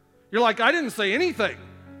 You're like, I didn't say anything.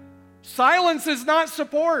 Silence is not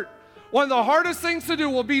support. One of the hardest things to do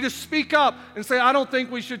will be to speak up and say, I don't think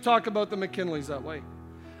we should talk about the McKinleys that way.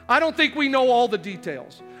 I don't think we know all the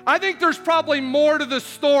details. I think there's probably more to the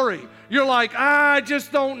story. You're like, I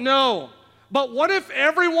just don't know. But what if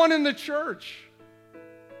everyone in the church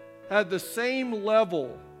had the same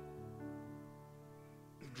level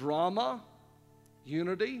of drama,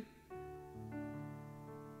 unity?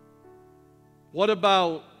 What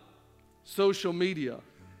about social media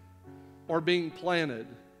or being planted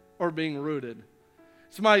or being rooted?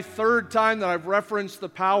 It's my third time that I've referenced the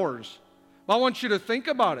powers. I want you to think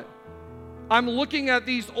about it. I'm looking at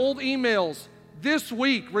these old emails this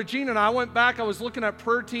week. Regina and I went back. I was looking at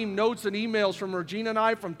prayer team notes and emails from Regina and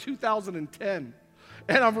I from 2010.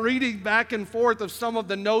 And I'm reading back and forth of some of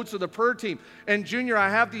the notes of the prayer team. And Junior, I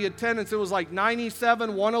have the attendance. It was like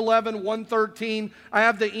 97, 111, 113. I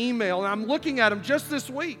have the email. And I'm looking at them just this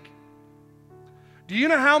week. Do you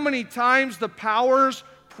know how many times the powers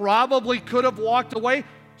probably could have walked away?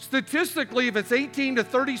 Statistically, if it's 18 to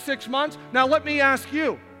 36 months. Now let me ask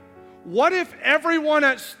you, what if everyone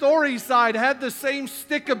at Storyside had the same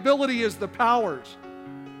stickability as the powers?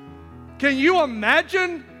 Can you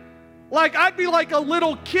imagine? Like, I'd be like a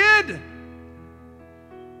little kid.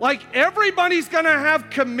 Like, everybody's going to have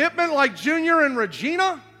commitment like Junior and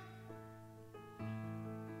Regina?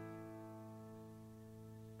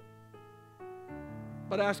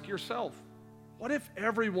 But ask yourself, what if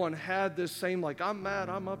everyone had this same, like, I'm mad,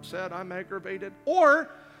 I'm upset, I'm aggravated? Or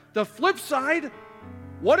the flip side,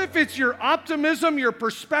 what if it's your optimism, your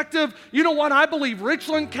perspective? You know what? I believe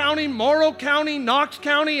Richland County, Morrow County, Knox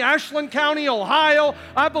County, Ashland County, Ohio.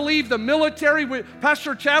 I believe the military.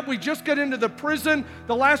 Pastor Chad, we just got into the prison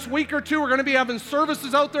the last week or two. We're going to be having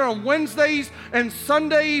services out there on Wednesdays and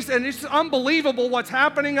Sundays, and it's unbelievable what's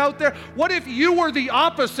happening out there. What if you were the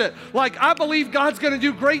opposite? Like, I believe God's going to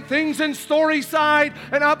do great things in Storyside,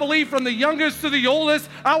 and I believe from the youngest to the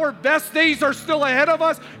oldest, our best days are still ahead of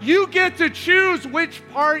us. You get to choose which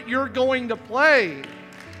part you're going to play.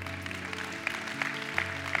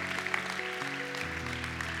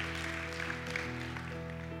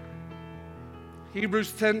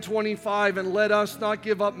 Hebrews 10:25, and let us not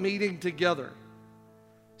give up meeting together.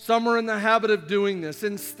 Some are in the habit of doing this.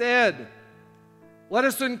 Instead, let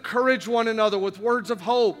us encourage one another with words of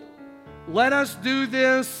hope. Let us do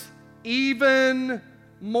this even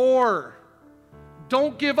more.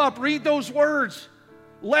 Don't give up. Read those words.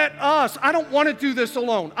 Let us. I don't want to do this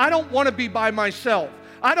alone. I don't want to be by myself.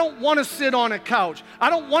 I don't want to sit on a couch.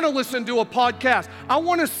 I don't want to listen to a podcast. I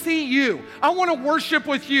want to see you. I want to worship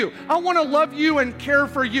with you. I want to love you and care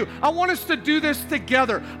for you. I want us to do this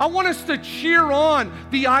together. I want us to cheer on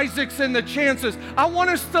the Isaacs and the Chances. I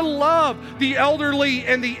want us to love the elderly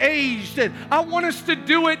and the aged. And I want us to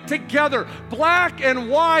do it together. Black and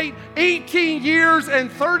white, 18 years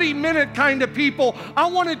and 30-minute kind of people. I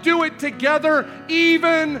want to do it together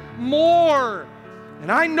even more.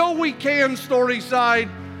 And I know we can, Storyside.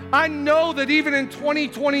 I know that even in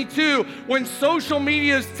 2022, when social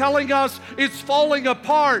media is telling us it's falling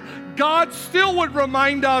apart, God still would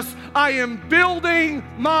remind us, I am building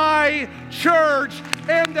my church,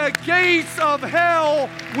 and the gates of hell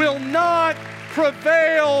will not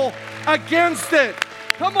prevail against it.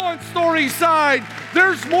 Come on, Storyside.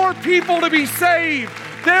 There's more people to be saved.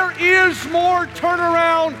 There is more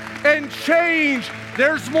turnaround and change.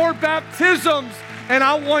 There's more baptisms. And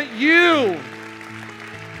I want you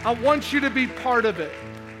to be part of it.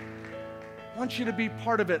 I want you to be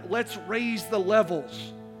part of it. Let's raise the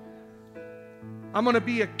levels. I'm going to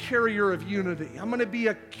be a carrier of unity. I'm going to be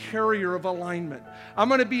a carrier of alignment. I'm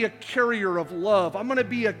going to be a carrier of love. I'm going to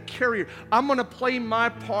be a carrier. I'm going to play my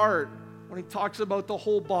part. When he talks about the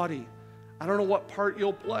whole body, I don't know what part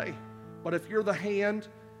you'll play, but if you're the hand,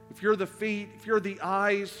 if you're the feet, if you're the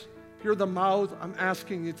eyes, if you're the mouth, I'm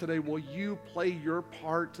asking you today, will you play your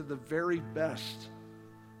part to the very best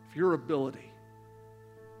of your ability?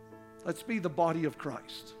 Let's be the body of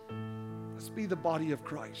Christ. Let's be the body of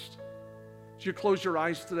Christ. Would you close your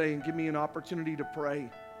eyes today and give me an opportunity to pray?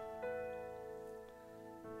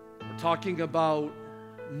 We're talking about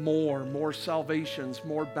more salvations,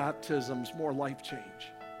 more baptisms, more life change.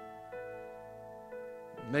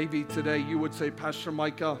 Maybe today you would say, Pastor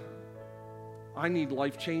Micah, I need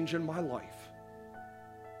life change in my life.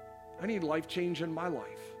 I need life change in my life.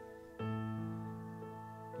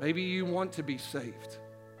 Maybe you want to be saved.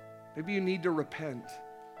 Maybe you need to repent.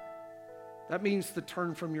 That means to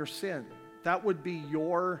turn from your sin. That would be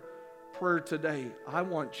your prayer today. I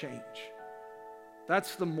want change.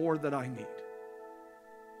 That's the more that I need.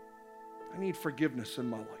 I need forgiveness in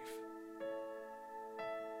my life.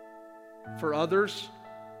 For others,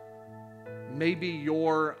 maybe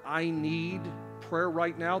your I need prayer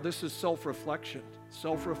right now, this is self-reflection.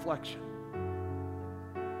 Self-reflection.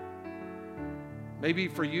 Maybe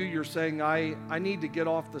for you, you're saying, I need to get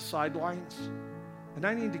off the sidelines and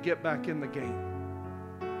I need to get back in the game.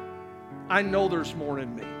 I know there's more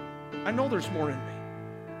in me. I know there's more in me.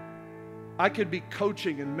 I could be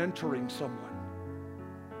coaching and mentoring someone.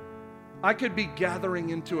 I could be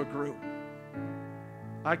gathering into a group.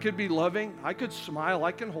 I could be loving. I could smile.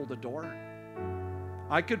 I can hold a door.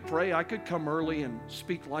 I could pray. I could come early and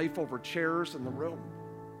speak life over chairs in the room.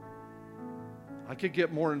 I could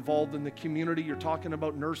get more involved in the community. You're talking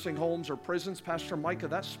about nursing homes or prisons. Pastor Micah,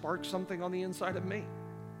 that sparked something on the inside of me.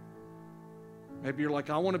 Maybe you're like,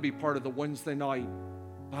 I want to be part of the Wednesday night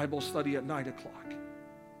Bible study at 9 o'clock.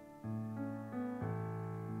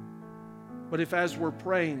 But if as we're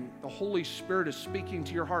praying, the Holy Spirit is speaking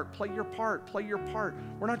to your heart, play your part, play your part.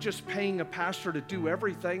 We're not just paying a pastor to do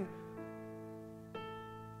everything.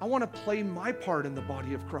 I want to play my part in the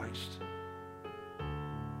body of Christ.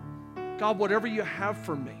 God, whatever you have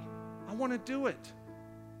for me, I want to do it.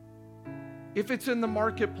 If it's in the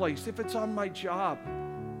marketplace, if it's on my job,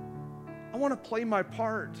 I want to play my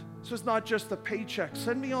part. So it's not just a paycheck.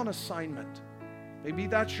 Send me on assignment. Maybe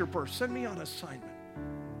that's your prayer. Send me on assignment.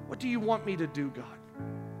 What do you want me to do, God?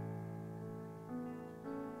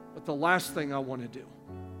 But the last thing I want to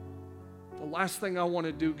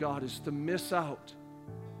do, God, is to miss out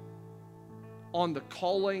on the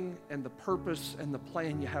calling and the purpose and the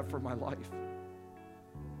plan you have for my life.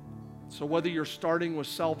 So whether you're starting with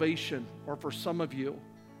salvation or for some of you,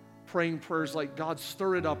 praying prayers like, God,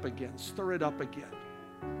 stir it up again, stir it up again.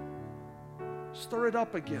 Stir it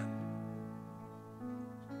up again.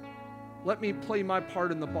 Let me play my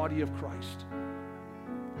part in the body of Christ.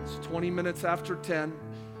 It's 20 minutes after 10.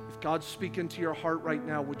 If God's speaking to your heart right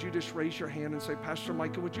now, would you just raise your hand and say, Pastor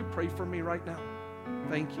Micah, would you pray for me right now?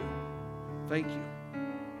 Thank you. Thank you.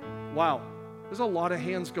 Wow, there's a lot of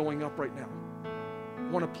hands going up right now. I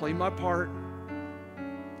want to play my part.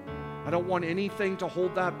 I don't want anything to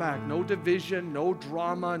hold that back. No division, no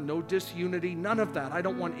drama, no disunity, none of that. I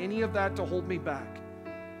don't want any of that to hold me back.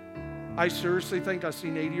 I seriously think I've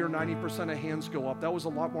seen 80 or 90% of hands go up. That was a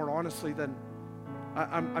lot more honestly than,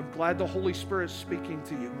 I'm glad the Holy Spirit's speaking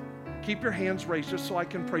to you. Keep your hands raised just so I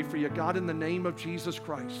can pray for you. God, in the name of Jesus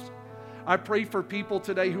Christ, I pray for people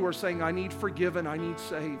today who are saying, I need forgiven, I need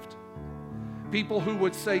saved. People who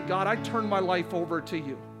would say, God, I turn my life over to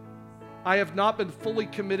you. I have not been fully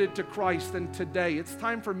committed to Christ, and today it's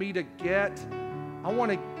time for me to I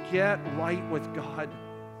want to get right with God.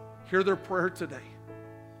 Hear their prayer today.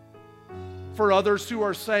 For others who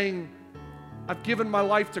are saying, I've given my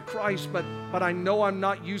life to Christ, but I know I'm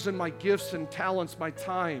not using my gifts and talents, my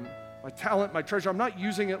time, my talent, my treasure. I'm not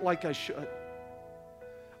using it like I should.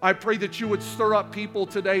 I pray that you would stir up people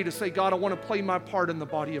today to say, God, I want to play my part in the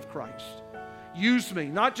body of Christ. Use me,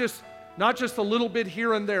 not just a little bit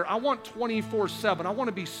here and there. I want 24/7. I want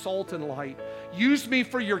to be salt and light. Use me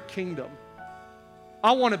for your kingdom.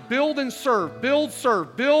 I want to build and serve, build,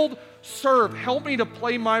 serve. Help me to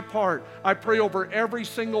play my part. I pray over every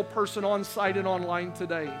single person on site and online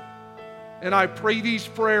today. And I pray these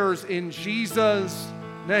prayers in Jesus'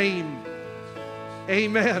 name.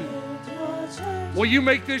 Amen. Will you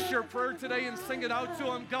make this your prayer today and sing it out to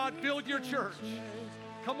him? God, build your church.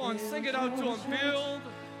 Come on, sing it out to him.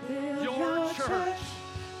 Build your church.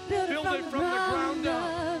 Build it from the ground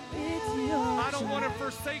up. I don't want to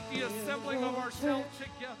forsake the assembling of ourselves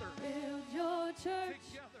together. Build your church.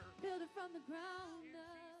 Together. build it from the ground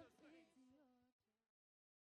up.